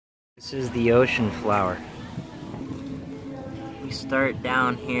This is the ocean flower. We start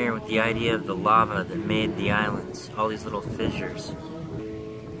down here with the idea of the lava that made the islands, all these little fissures.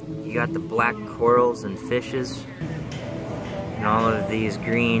 You got the black corals and fishes, and all of these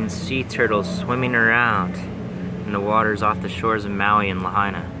green sea turtles swimming around in the waters off the shores of Maui and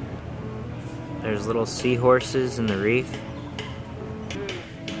Lahaina. There's little seahorses in the reef,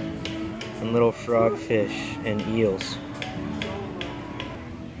 and little frogfish and eels.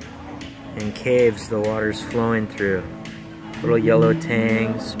 And caves the water's flowing through. Little yellow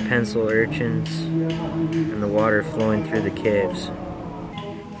tangs, pencil urchins, and the water flowing through the caves.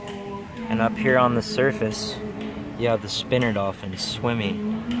 And up here on the surface, you have the spinner dolphins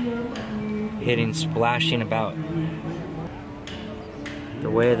swimming, splashing about. The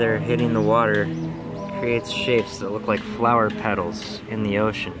way they're hitting the water creates shapes that look like flower petals in the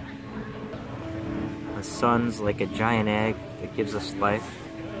ocean. The sun's like a giant egg that gives us life.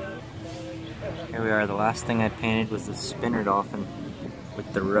 Here we are, the last thing I painted was the spinner dolphin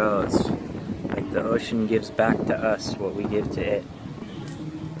with the rose. Like the ocean gives back to us what we give to it.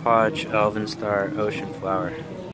 Podge Elvenstar ocean flower.